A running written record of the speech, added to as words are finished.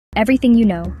Everything you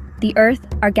know, the Earth,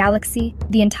 our galaxy,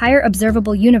 the entire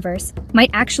observable universe, might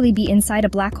actually be inside a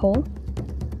black hole?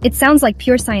 It sounds like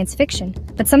pure science fiction,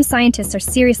 but some scientists are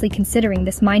seriously considering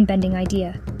this mind-bending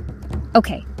idea.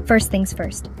 Okay, first things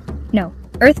first. No,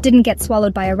 Earth didn't get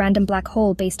swallowed by a random black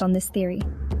hole based on this theory.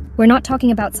 We're not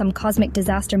talking about some cosmic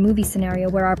disaster movie scenario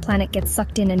where our planet gets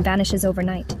sucked in and vanishes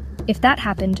overnight. If that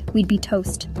happened, we'd be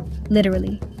toast.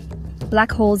 Literally. Black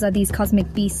holes are these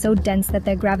cosmic beasts so dense that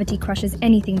their gravity crushes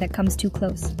anything that comes too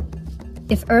close.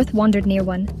 If Earth wandered near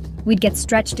one, we'd get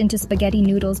stretched into spaghetti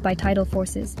noodles by tidal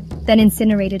forces, then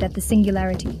incinerated at the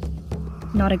singularity.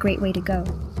 Not a great way to go.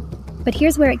 But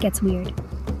here's where it gets weird.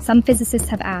 Some physicists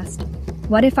have asked,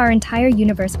 what if our entire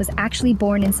universe was actually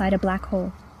born inside a black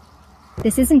hole?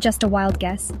 This isn't just a wild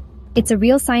guess. It's a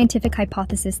real scientific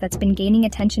hypothesis that's been gaining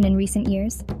attention in recent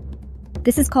years.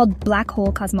 This is called black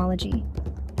hole cosmology.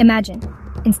 Imagine,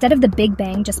 instead of the Big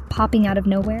Bang just popping out of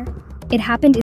nowhere, it happened